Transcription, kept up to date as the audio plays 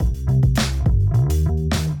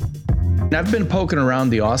Now, I've been poking around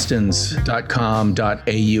the austins.com.au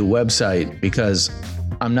website because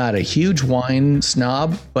I'm not a huge wine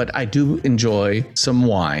snob, but I do enjoy some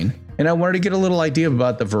wine. And I wanted to get a little idea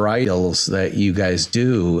about the varietals that you guys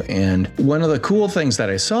do. And one of the cool things that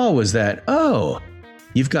I saw was that,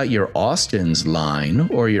 you've got your Austins line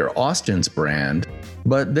or your Austins brand,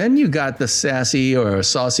 but then you got the sassy or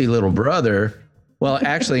saucy little brother. Well,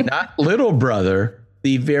 actually not little brother,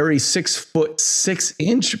 the very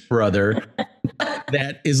 6'6" brother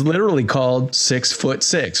that is literally called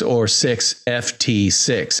 6'6" or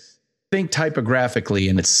 6FT6. Think typographically,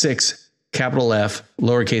 and it's 6, capital F,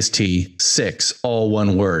 lowercase t, 6, all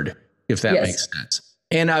one word, if that makes sense.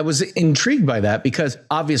 And I was intrigued by that because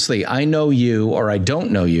obviously I know you or I don't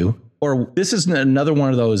know you, or this is another one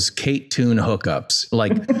of those Kate Toon hookups.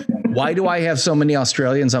 Like, why do I have so many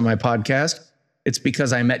Australians on my podcast? It's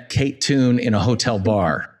because I met Kate Toon in a hotel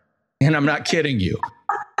bar. And I'm not kidding you,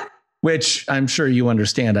 which I'm sure you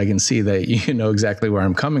understand. I can see that you know exactly where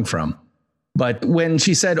I'm coming from. But when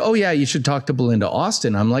she said, oh, yeah, you should talk to Belinda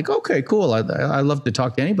Austin, I'm like, OK, cool. I love to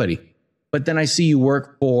talk to anybody. But then I see you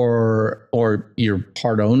work for, or you're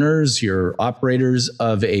part owners, you're operators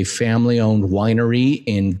of a family-owned winery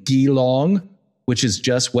in Geelong, which is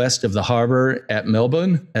just west of the harbor at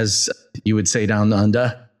Melbourne, as you would say down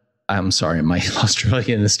under. I'm sorry, my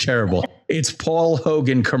Australian is terrible. It's Paul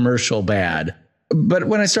Hogan commercial bad. But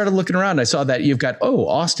when I started looking around, I saw that you've got,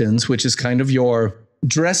 Austins, which is kind of your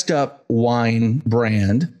dressed up wine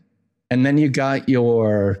brand. And then you got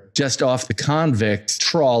your just off the convict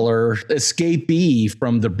trawler escapee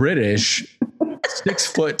from the British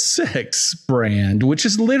 6'6" brand, which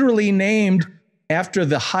is literally named after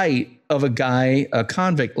the height of a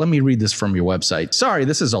convict. Let me read this from your website. Sorry,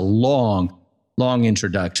 this is a long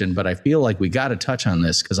introduction, but I feel like we got to touch on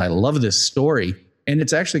this because I love this story. And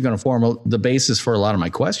it's actually going to form the basis for a lot of my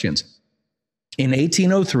questions. In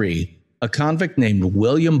 1803, a convict named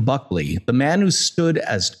William Buckley, the man who stood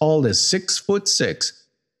as tall as 6'6",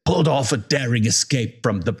 pulled off a daring escape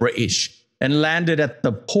from the British and landed at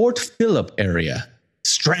the Port Phillip area.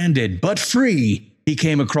 Stranded but free, he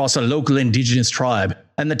came across a local indigenous tribe,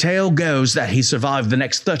 and the tale goes that he survived the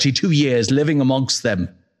next 32 years living amongst them.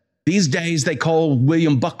 These days, they call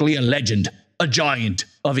William Buckley a legend, a giant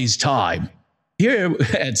of his time. Here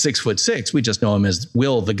at 6'6", we just know him as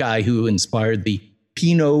Will, the guy who inspired the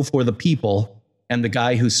Pinot for the People, and the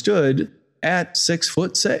guy who stood at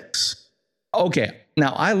 6'6". Okay,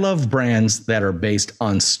 now I love brands that are based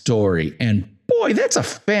on story, and boy, that's a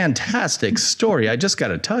fantastic story. I just got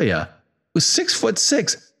to tell you, with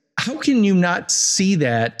 6'6", how can you not see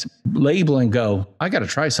that label and go, I got to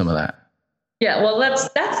try some of that? Yeah, well, that's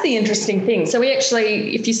the interesting thing. So we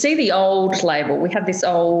actually, if you see the old label, we have this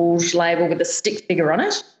old label with a stick figure on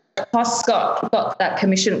it. Scott got that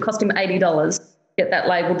commission. It cost him $80 to get that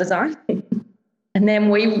label design. And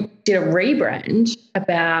then we did a rebrand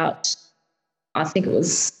about, I think it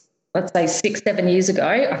was, let's say 6-7 years ago.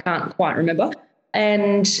 I can't quite remember.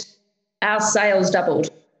 And our sales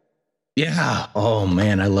doubled. Yeah. Oh,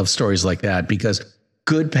 man, I love stories like that because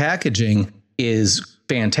good packaging is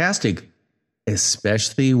fantastic,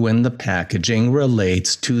 especially when the packaging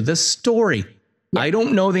relates to the story. I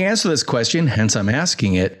don't know the answer to this question, hence I'm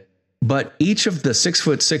asking it, but each of the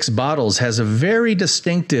 6'6" bottles has a very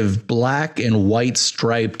distinctive black and white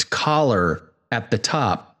striped collar at the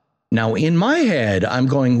top. Now, in my head, I'm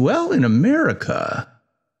going, well, in America,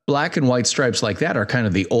 black and white stripes like that are kind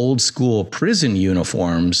of the old school prison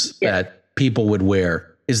uniforms that people would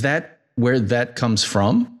wear. Is that where that comes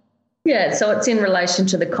from? Yeah, so it's in relation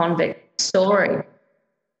to the convict story.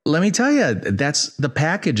 Let me tell you, that's the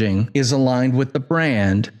packaging is aligned with the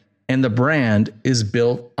brand, and the brand is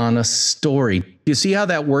built on a story. You see how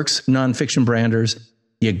that works, nonfiction branders?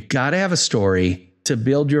 You got to have a story to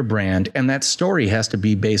build your brand, and that story has to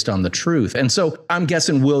be based on the truth. And so I'm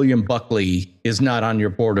guessing William Buckley is not on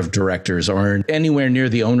your board of directors or anywhere near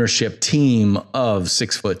the ownership team of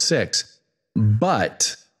 6'6",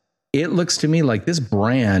 but it looks to me like this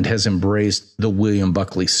brand has embraced the William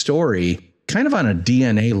Buckley story kind of on a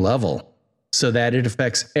DNA level so that it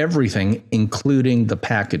affects everything, including the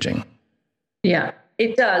packaging. Yeah,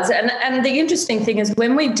 it does. And the interesting thing is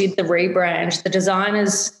when we did the rebrand, the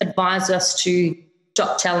designers advised us to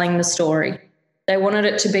stop telling the story. They wanted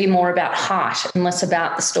it to be more about heart and less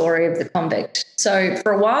about the story of the convict. So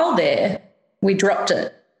for a while there, we dropped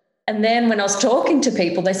it. And then when I was talking to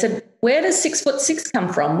people, they said, where does 6'6"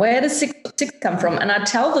 come from? Where does 6'6" come from? And I'd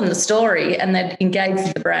tell them the story and they'd engage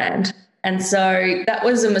with the brand. And so that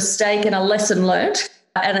was a mistake and a lesson learned.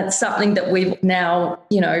 And it's something that we've now,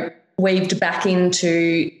 weaved back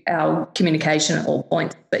into our communication at all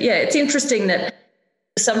points. But yeah, it's interesting that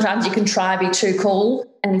sometimes you can try be too cool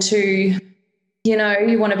and too, you know,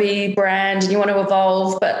 you want to be brand and you want to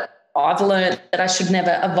evolve, but I've learned that I should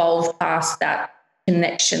never evolve past that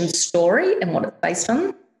connection story and what it's based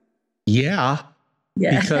on. Yeah.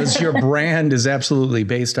 Because your brand is absolutely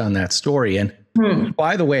based on that story. And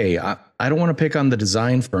by the way, I don't want to pick on the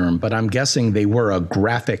design firm, but I'm guessing they were a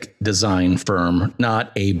graphic design firm,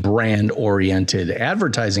 not a brand-oriented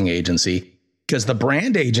advertising agency, because the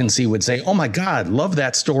brand agency would say, oh my God, love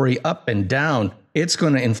that story up and down. It's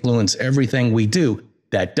going to influence everything we do.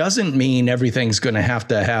 That doesn't mean everything's going to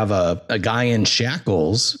have a guy in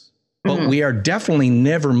shackles. But we are definitely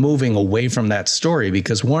never moving away from that story,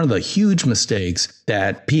 because one of the huge mistakes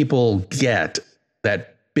that people get,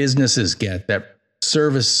 that businesses get, that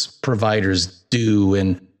service providers do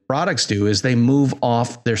and products do, is they move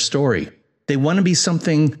off their story. They want to be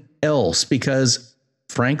something else because,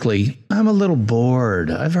 frankly, I'm a little bored.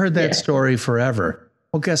 I've heard that story forever.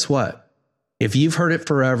 Well, guess what? If you've heard it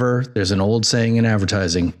forever, there's an old saying in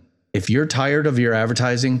advertising. If you're tired of your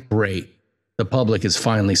advertising, great. The public is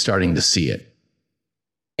finally starting to see it.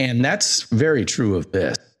 And that's very true of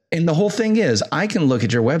this. And the whole thing is, I can look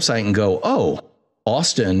at your website and go, oh,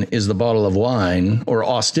 Austin is the bottle of wine, or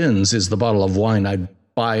Austin's is the bottle of wine I'd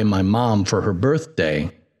buy my mom for her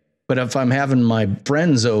birthday. But if I'm having my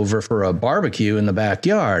friends over for a barbecue in the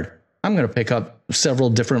backyard, I'm going to pick up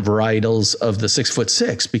several different varietals of the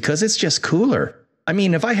 6'6" because it's just cooler. I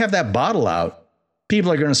mean, if I have that bottle out,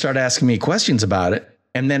 people are going to start asking me questions about it.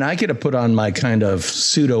 And then I get to put on my kind of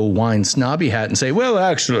pseudo wine snobby hat and say, well,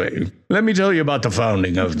 actually, let me tell you about the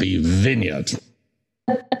founding of the vineyard.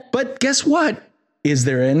 But guess what? Is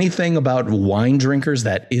there anything about wine drinkers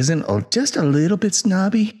that isn't just a little bit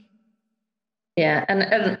snobby? Yeah.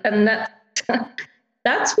 And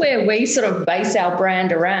that's where we sort of base our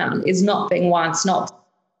brand around, is not being wine snobs.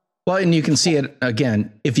 Well, and you can see it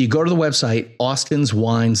again. If you go to the website,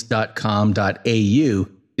 austinswines.com.au,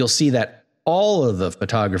 you'll see that all of the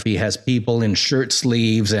photography has people in shirt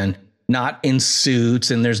sleeves and not in suits,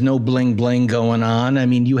 and there's no bling bling going on. I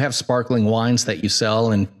mean, you have sparkling wines that you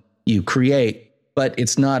sell and you create, but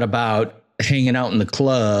it's not about hanging out in the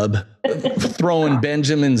club, throwing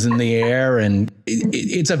Benjamins in the air. And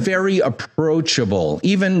it's a very approachable,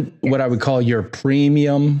 even what I would call your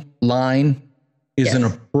premium line is an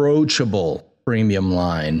approachable premium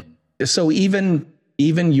line. So even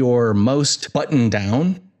your most buttoned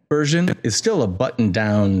down version is still a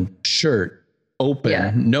button-down shirt,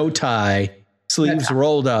 open, no tie, sleeves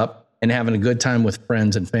rolled up, and having a good time with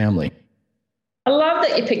friends and family. I love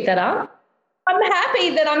that you picked that up. I'm happy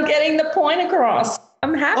that I'm getting the point across.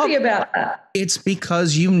 I'm happy about that. It's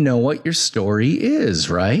because you know what your story is,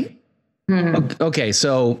 right? Okay,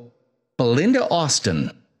 so Belinda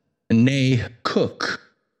Austin, née Cook,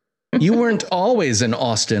 you weren't always in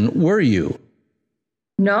Austin, were you?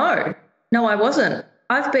 No, I wasn't.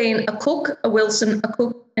 I've been a Cook, a Wilson, a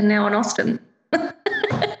Cook, and now an Austin.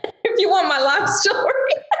 If you want my life story.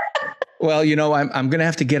 Well, you know, I'm going to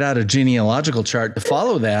have to get out a genealogical chart to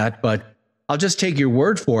follow that, but I'll just take your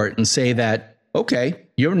word for it and say that, okay,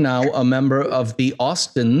 you're now a member of the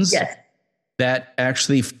Austins that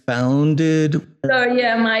actually founded. So,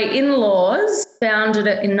 yeah, my in-laws founded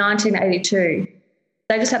it in 1982.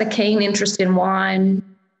 They just had a keen interest in wine,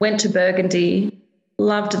 went to Burgundy,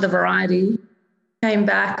 loved the variety, came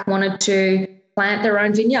back, wanted to plant their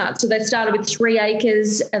own vineyard. So they started with 3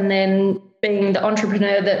 acres, and then being the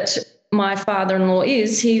entrepreneur that my father-in-law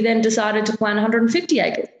is, he then decided to plant 150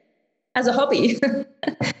 acres as a hobby.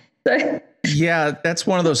 Yeah, that's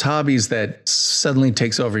one of those hobbies that suddenly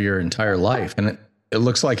takes over your entire life, and it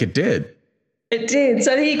looks like it did. It did.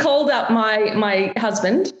 So he called up my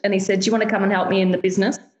husband and he said, do you want to come and help me in the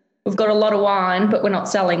business? We've got a lot of wine, but we're not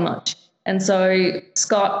selling much. And so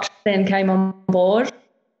Scott then came on board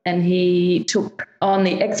and he took on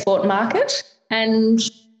the export market, and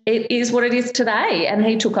it is what it is today. And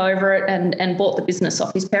he took over it and bought the business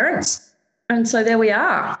off his parents. And so there we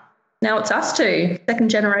are. Now it's us two, second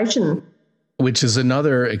generation. Which is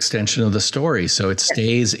another extension of the story. So it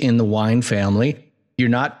stays in the wine family. You're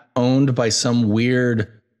not owned by some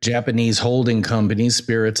weird Japanese holding company,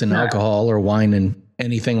 spirits and alcohol or wine and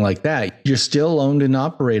anything like that. You're still owned and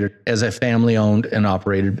operated as a family owned and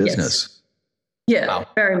operated business. Yes. Yeah,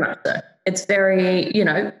 very much so. It's very,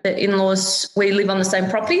 the in-laws, we live on the same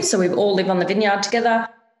property. So we all live on the vineyard together,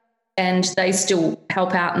 and they still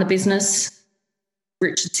help out in the business.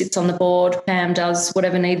 Richard sits on the board. Pam does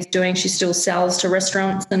whatever needs doing. She still sells to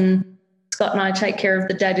restaurants, and Scott and I take care of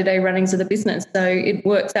the day-to-day runnings of the business. So it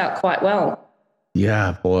works out quite well.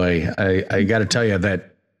 Yeah, boy, I got to tell you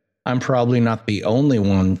that I'm probably not the only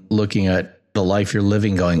one looking at the life you're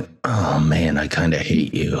living going, oh man, I kind of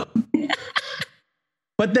hate you.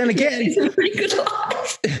 But then again, it's a pretty good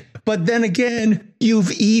life. But then again,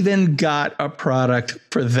 you've even got a product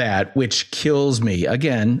for that, which kills me.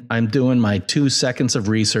 Again, I'm doing my 2 seconds of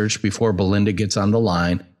research before Belinda gets on the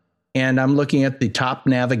line. And I'm looking at the top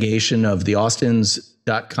navigation of the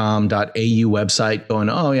austins.com.au website going,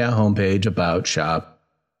 oh yeah, homepage, about, shop.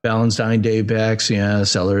 Valentine Day backs, yeah,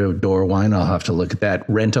 cellar door wine. I'll have to look at that.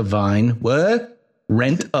 Rent a vine. What?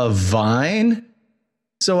 Rent a vine?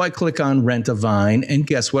 So I click on Rent a Vine, and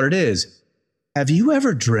guess what it is? Have you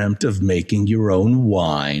ever dreamt of making your own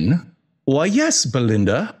wine? Why, yes,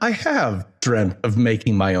 Belinda, I have dreamt of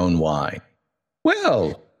making my own wine.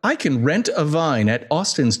 Well, I can rent a vine at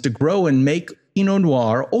Austin's to grow and make Pinot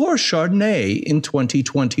Noir or Chardonnay in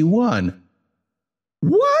 2021.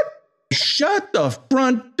 What? Shut the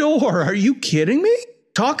front door. Are you kidding me?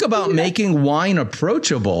 Talk about making wine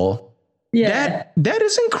approachable. Yeah. That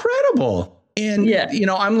is incredible. And, you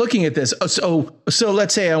know, I'm looking at this. So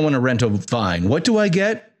let's say I want to rent a vine. What do I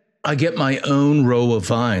get? I get my own row of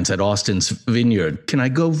vines at Austin's Vineyard. Can I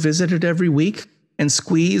go visit it every week and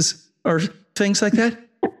squeeze or things like that?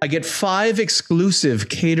 I get 5 exclusive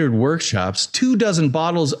catered workshops, 24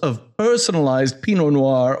 bottles of personalized Pinot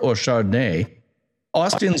Noir or Chardonnay,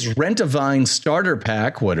 Austin's Rent a Vine starter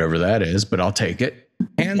pack, whatever that is, but I'll take it.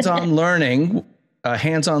 Hands-on learning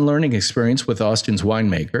experience with Austin's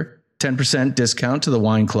winemaker. 10% discount to the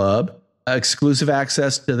wine club, exclusive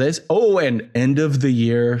access to this. Oh, and end of the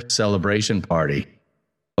year celebration party.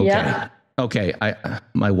 Okay. Yeah. Okay.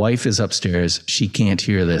 My wife is upstairs. She can't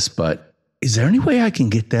hear this, but is there any way I can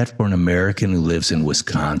get that for an American who lives in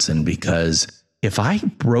Wisconsin? Because if I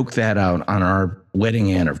broke that out on our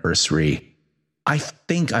wedding anniversary, I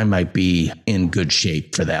think I might be in good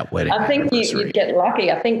shape for that wedding. I think you'd get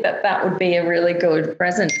lucky. I think that would be a really good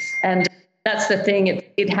present. And that's the thing.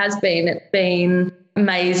 It's been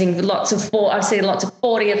amazing. I see lots of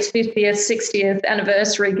 40th, 50th, 60th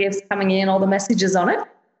anniversary gifts coming in, all the messages on it.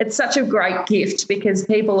 It's such a great gift because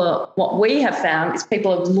what we have found is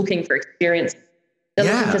people are looking for experience.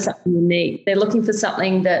 They're looking for something unique. They're looking for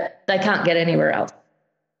something that they can't get anywhere else.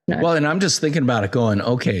 No. Well, and I'm just thinking about it going,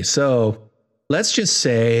 okay, so let's just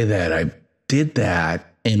say that I did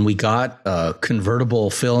that and we got a convertible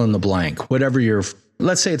fill in the blank, whatever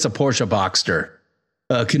let's say it's a Porsche Boxster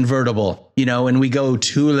convertible, you know, and we go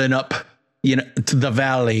tooling up, you know, to the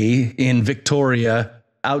valley in Victoria,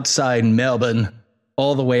 outside Melbourne,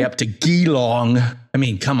 all the way up to Geelong. I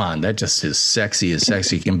mean, come on, that just is sexy as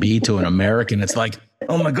sexy can be to an American. It's like,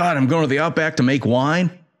 oh my God, I'm going to the Outback to make wine.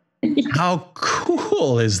 How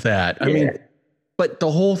cool is that? I mean, but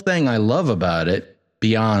the whole thing I love about it,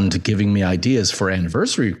 beyond giving me ideas for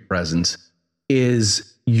anniversary presents,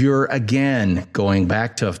 is you're again going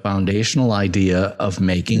back to a foundational idea of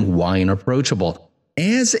making wine approachable.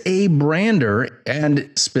 As a brander, and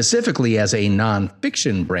specifically as a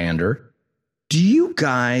nonfiction brander, do you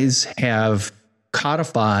guys have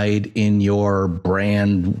codified in your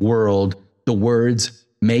brand world the words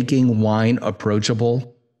making wine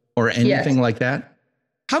approachable or anything like that?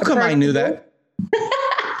 How come I knew that?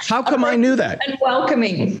 How come I knew that? And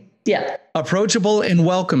welcoming. Yeah. Approachable and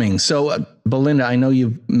welcoming. So, Belinda, I know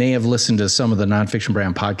you may have listened to some of the Nonfiction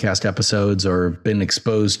Brand podcast episodes or been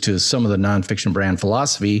exposed to some of the nonfiction brand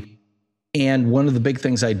philosophy. And one of the big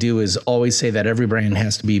things I do is always say that every brand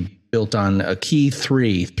has to be built on a key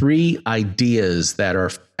three ideas that are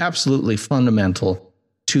absolutely fundamental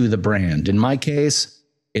to the brand. In my case,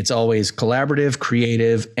 it's always collaborative,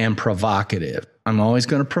 creative, and provocative. I'm always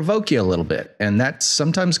going to provoke you a little bit. And that's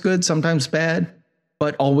sometimes good, sometimes bad,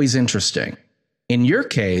 but always interesting. In your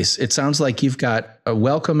case, it sounds like you've got a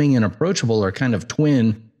welcoming and approachable or kind of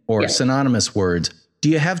twin or synonymous words. Do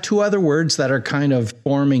you have 2 other words that are kind of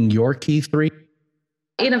forming your key 3?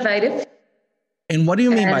 Innovative. And what do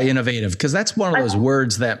you mean by innovative? Because that's one of those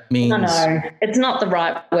words that means... No, it's not the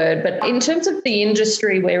right word. But in terms of the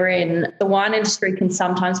industry we're in, the wine industry can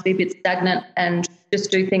sometimes be a bit stagnant and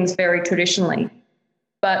just do things very traditionally.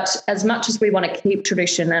 But as much as we want to keep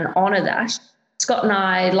tradition and honour that, Scott and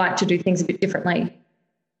I like to do things a bit differently.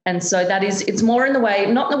 And so it's more in the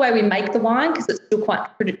way, not in the way we make the wine, because it's still quite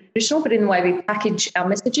traditional, but in the way we package our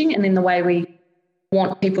messaging and in the way we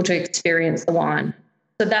want people to experience the wine.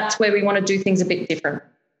 So that's where we want to do things a bit different.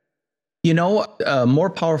 You know, a more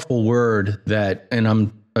powerful word that, and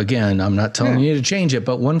I'm not telling you to change it,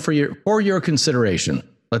 but one for your consideration,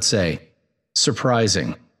 let's say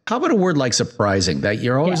surprising. How about a word like surprising, that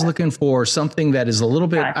you're always looking for something that is a little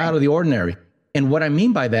bit out of the ordinary? And what I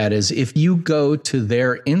mean by that is if you go to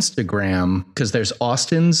their Instagram, because there's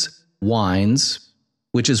Austin's Wines,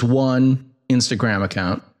 which is one Instagram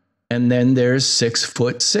account, and then there's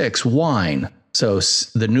 6'6" Wine. So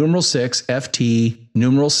the numeral 6, FT,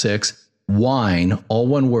 numeral 6, Wine, all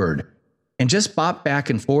one word. And just bop back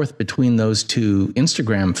and forth between those two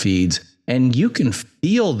Instagram feeds, and you can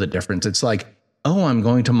feel the difference. It's like, oh, I'm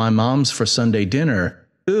going to my mom's for Sunday dinner.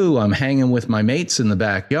 Ooh, I'm hanging with my mates in the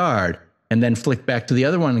backyard. And then flick back to the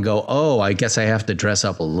other one and go, oh, I guess I have to dress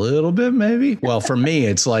up a little bit, maybe. Well, for me,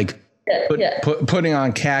 it's like putting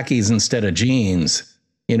on khakis instead of jeans,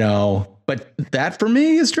 you know. But that for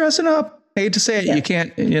me is dressing up. I hate to say it.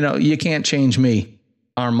 Yeah. You can't change me.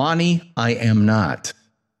 Armani, I am not.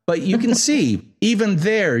 But you can see even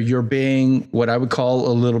there, you're being what I would call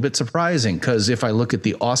a little bit surprising. Because if I look at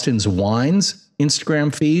the Austin's Wines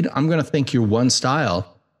Instagram feed, I'm going to think you're one style.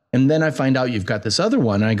 And then I find out you've got this other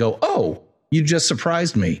one and I go, oh, you just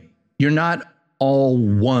surprised me. You're not all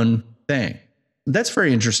one thing. That's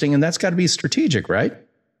very interesting. And that's got to be strategic, right?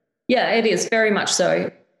 Yeah, it is very much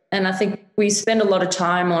so. And I think we spend a lot of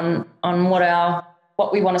time on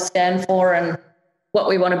what we want to stand for and what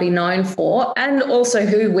we want to be known for, and also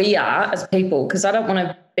who we are as people, because I don't want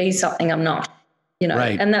to be something I'm not, you know.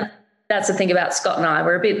 Right. And that's the thing about Scott and I.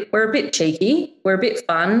 We're a bit cheeky. We're a bit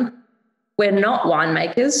fun. We're not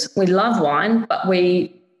winemakers. We love wine, but we're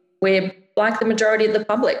like the majority of the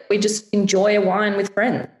public. We just enjoy a wine with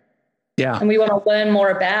friends. Yeah. And we want to learn more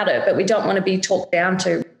about it, but we don't want to be talked down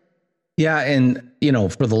to. Yeah. And,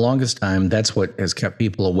 for the longest time, that's what has kept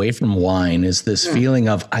people away from wine is this feeling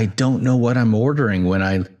of, I don't know what I'm ordering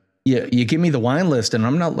when you give me the wine list and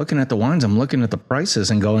I'm not looking at the wines. I'm looking at the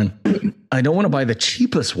prices and going, I don't want to buy the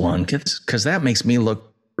cheapest one because that makes me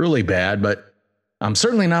look really bad, but I'm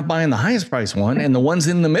certainly not buying the highest price one, and the ones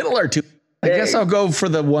in the middle are too. I guess I'll go for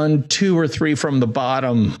the 1, 2, or 3 from the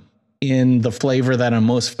bottom in the flavor that I'm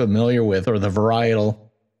most familiar with, or the varietal.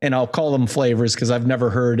 And I'll call them flavors because I've never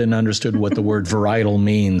heard and understood what the word varietal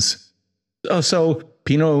means. Oh, so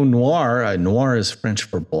Pinot Noir. Noir is French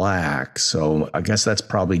for black, so I guess that's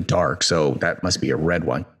probably dark. So that must be a red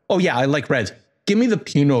one. Oh yeah, I like reds. Give me the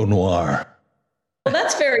Pinot Noir. Well,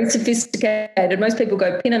 that's very sophisticated. Most people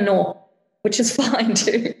go Pinot Noir, which is fine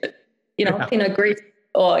too, Pinot Gris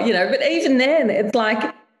or, but even then it's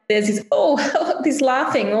like there's this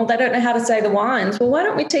laughing, they don't know how to say the wines. Well, why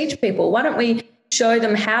don't we teach people? Why don't we show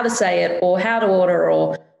them how to say it or how to order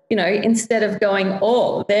or, instead of going,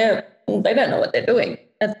 they don't know what they're doing.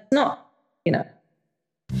 That's not,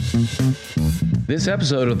 This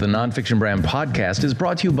episode of the Nonfiction Brand podcast is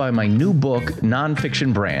brought to you by my new book,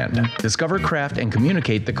 Nonfiction Brand. Discover, craft, and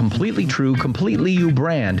communicate the completely true, completely you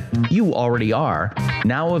brand you already are.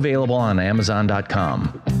 Now available on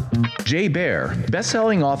Amazon.com. Jay Baer,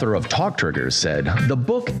 best-selling author of Talk Triggers, said, "The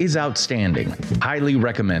book is outstanding, highly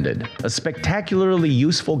recommended. A spectacularly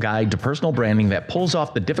useful guide to personal branding that pulls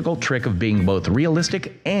off the difficult trick of being both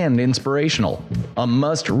realistic and inspirational. A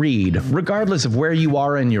must-read, regardless of where you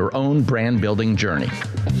are in your own brand-building journey."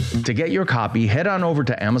 To get your copy, head on over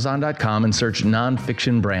to Amazon.com and search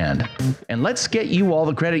Nonfiction Brand. And let's get you all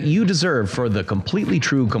the credit you deserve for the completely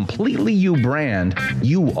true, completely you brand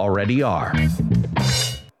you already are.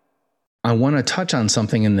 I want to touch on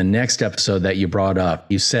something in the next episode that you brought up.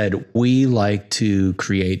 You said we like to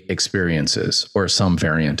create experiences, or some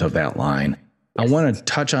variant of that line. I want to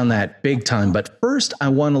touch on that big time, but first I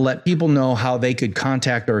want to let people know how they could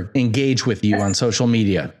contact or engage with you on social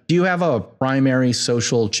media. Do you have a primary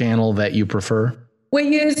social channel that you prefer? We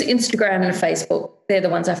use Instagram and Facebook. They're the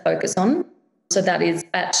ones I focus on. So that is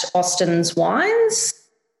at Austin's Wines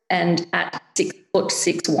and at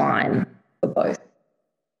 6'6" Wine for both.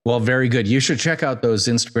 Well, very good. You should check out those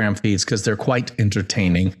Instagram feeds because they're quite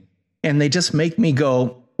entertaining. And they just make me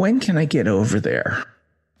go, when can I get over there?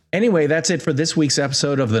 Anyway, that's it for this week's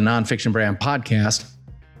episode of the Nonfiction Brand podcast.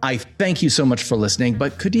 I thank you so much for listening,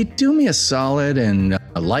 but could you do me a solid and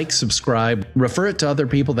subscribe, refer it to other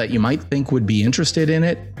people that you might think would be interested in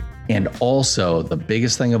it? And also, the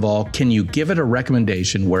biggest thing of all, can you give it a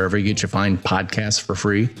recommendation wherever you find podcasts for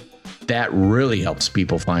free? That really helps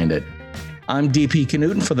people find it. I'm DP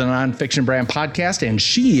Knudten for the Nonfiction Brand podcast, and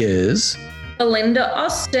she is Belinda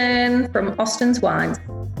Austin from Austin's Wines.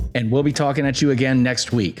 And we'll be talking at you again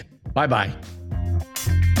next week. Bye-bye.